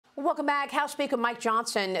Welcome back. House Speaker Mike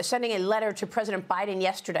Johnson sending a letter to President Biden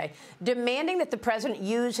yesterday demanding that the president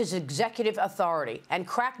use his executive authority and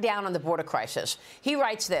crack down on the border crisis. He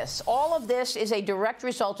writes this: all of this is a direct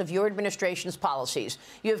result of your administration's policies.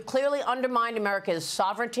 You have clearly undermined America's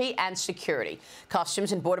sovereignty and security.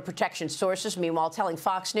 Customs and Border Protection sources, meanwhile, telling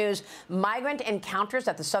Fox News migrant encounters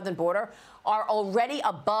at the southern border are already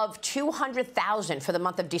above 200,000 for the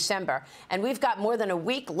month of December, and we've got more than a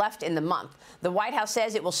week left in the month. The White House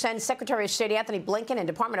says it will send Secretary of State Anthony Blinken and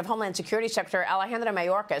Department of Homeland Security Secretary Alejandro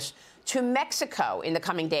Mayorkas to Mexico in the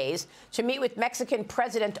coming days to meet with Mexican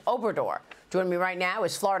President Obrador. Joining me right now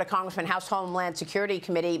is Florida Congressman, House Homeland Security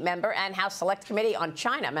Committee member and House Select Committee on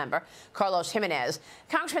China member Carlos Gimenez.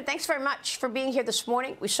 Congressman, thanks very much for being here this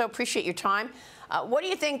morning. We so appreciate your time. What do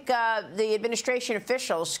you think the administration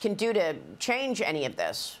officials can do to change any of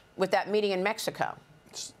this with that meeting in Mexico?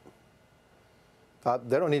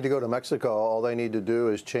 They don't need to go to Mexico. All they need to do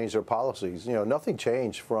is change their policies. You know, nothing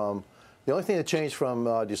changed from the only thing that changed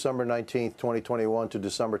from December 19th, 2021 to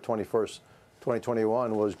December 21st,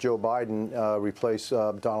 2021 was Joe Biden replaced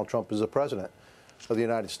Donald Trump as the president of the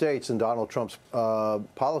United States, and Donald Trump's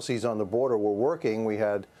policies on the border were working. We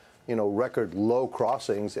had, you know, record low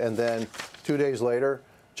crossings, and then 2 days later,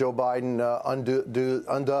 Joe Biden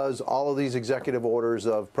undoes all of these executive orders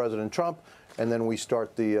of President Trump, and then we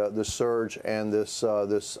start the surge and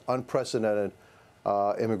this unprecedented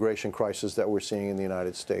immigration crisis that we're seeing in the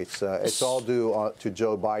United States. It's all due to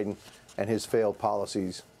Joe Biden and his failed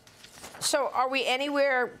policies. So are we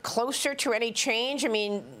anywhere closer to any change? I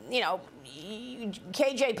mean, you know,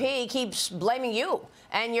 KJP keeps blaming you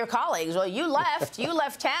and your colleagues. Well, you left. You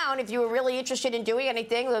left town. If you were really interested in doing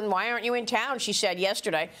anything, then why aren't you in town, she said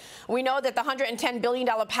yesterday. We know that the $110 billion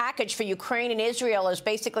package for Ukraine and Israel is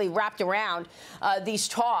basically wrapped around these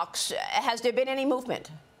talks. Has there been any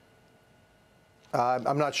movement?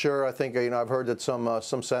 I'm not sure. I think, you know, I've heard that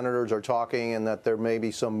some senators are talking and that there may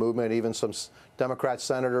be some movement. Even some Democrat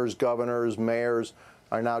senators, governors, mayors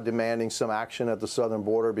are now demanding some action at the southern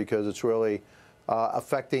border because it's really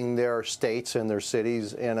affecting their states and their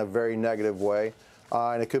cities in a very negative way.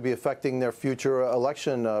 And it could be affecting their future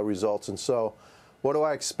election results. And so what do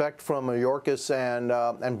I expect from Mayorkas and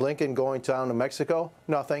Blinken going down to Mexico?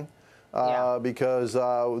 Nothing, because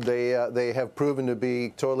they have proven to be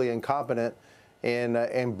totally incompetent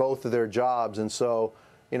in both of their jobs. And so,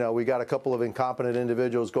 you know, we got a couple of incompetent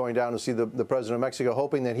individuals going down to see the president of Mexico,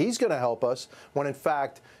 hoping that he's going to help us, when in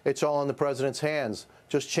fact it's all in the president's hands.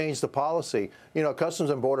 Just change the policy. You know, Customs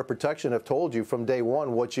and Border Protection have told you from day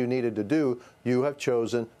one what you needed to do. You have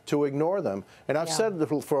chosen to ignore them. And I've said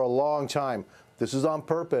for a long time, this is on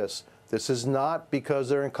purpose. This is not because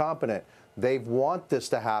they're incompetent. They want this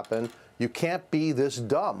to happen. You can't be this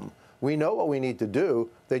dumb. We know what we need to do.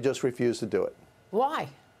 They just refuse to do it. Why?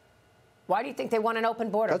 Why do you think they want an open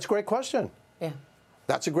border? That's a great question. Yeah.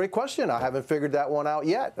 That's a great question. I haven't figured that one out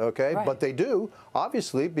yet, okay? Right. But they do,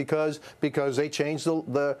 obviously, because they changed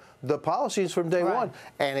the policies from day one.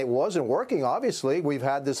 And it wasn't working, obviously. We've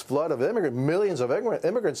had this flood of immigrants. Millions of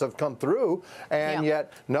immigrants have come through, and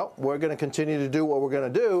yet, no, we're going to continue to do what we're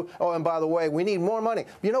going to do. Oh, and by the way, we need more money.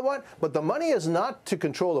 You know what? But the money is not to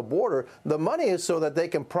control the border. The money is so that they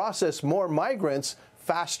can process more migrants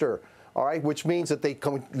faster. All right, which means that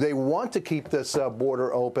they want to keep this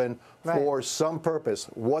border open for some purpose.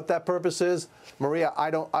 What that purpose is, Maria,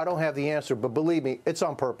 I don't have the answer, but believe me, it's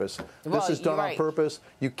on purpose. Well, this is done on purpose.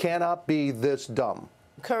 You cannot be this dumb.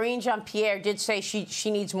 Karine Jean-Pierre did say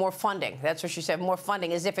she needs more funding. That's what she said, more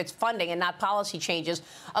funding, as if it's funding and not policy changes.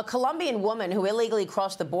 A Colombian woman who illegally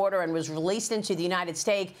crossed the border and was released into the United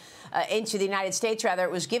States,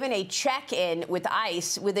 was given a check-in with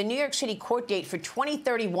ICE with a New York City court date for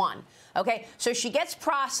 2031. Okay, so she gets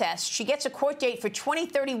processed. She gets a court date for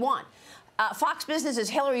 2031. Fox Business's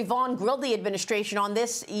Hillary Vaughn grilled the administration on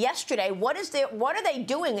this yesterday. What are they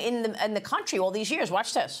doing in the country all these years?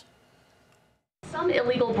 Watch this. Some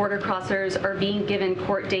illegal border crossers are being given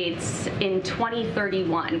court dates in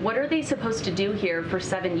 2031. What are they supposed to do here for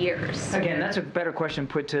 7 years? Again, that's a better question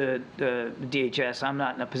put to the DHS. I'm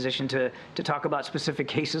not in a position to talk about specific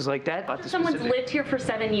cases like that. If someone's lived here for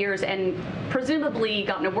 7 years and presumably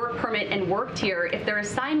gotten a work permit and worked here, if their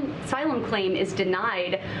asylum claim is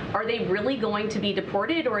denied, are they really going to be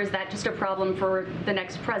deported, or is that just a problem for the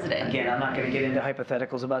next president? Again, I'm not going to get into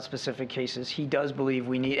hypotheticals about specific cases. He does believe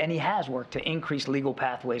we need, and he has worked to increase legal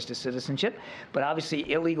pathways to citizenship, but obviously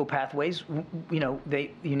illegal pathways, you know,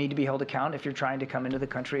 you need to be held accountable if you're trying to come into the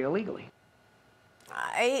country illegally.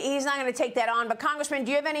 He's not going to take that on. But, Congressman,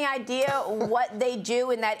 do you have any idea what they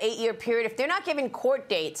do in that 8-year period? If they're not giving court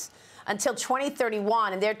dates, until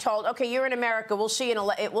 2031, and they're told, okay, you're in America, we'll see you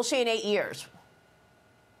in 8 years.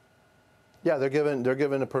 Yeah, they're given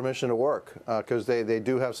the permission to work because they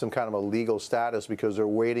do have some kind of a legal status because they're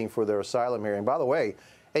waiting for their asylum hearing. By the way,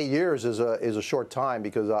 8 years is a short time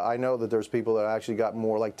because I know that there's people that actually got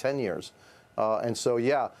more like 10 years. And so,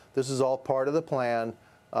 yeah, this is all part of the plan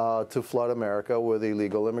to flood America with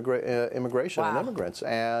illegal immigration and immigrants.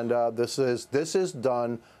 And this is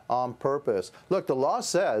done on purpose. Look, the law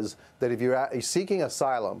says that if you're seeking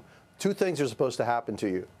asylum, two things are supposed to happen to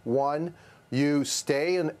you. One, you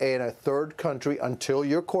stay in a third country until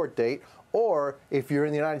your court date, or if you're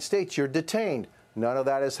in the United States, you're detained. None of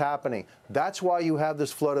that is happening. That's why you have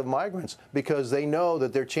this flood of migrants, because they know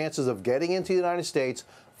that their chances of getting into the United States,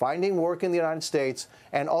 finding work in the United States,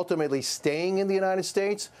 and ultimately staying in the United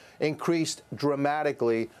States increased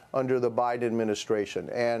dramatically under the Biden administration.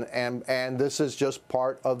 And this is just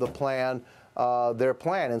part of the plan, their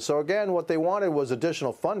plan. And so, again, what they wanted was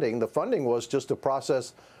additional funding. The funding was just to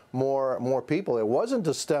process more people. It wasn't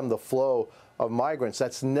to stem the flow of migrants.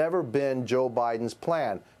 That's never been Joe Biden's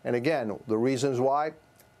plan. And again, the reasons why,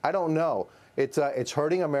 I don't know. It's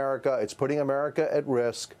hurting America. It's putting America at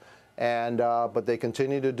risk. And but they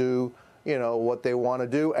continue to do, what they want to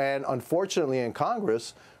do. And unfortunately, in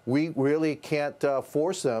Congress, we really can't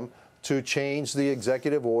force them to change the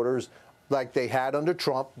executive orders like they had under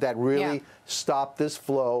Trump that really stopped this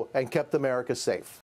flow and kept America safe.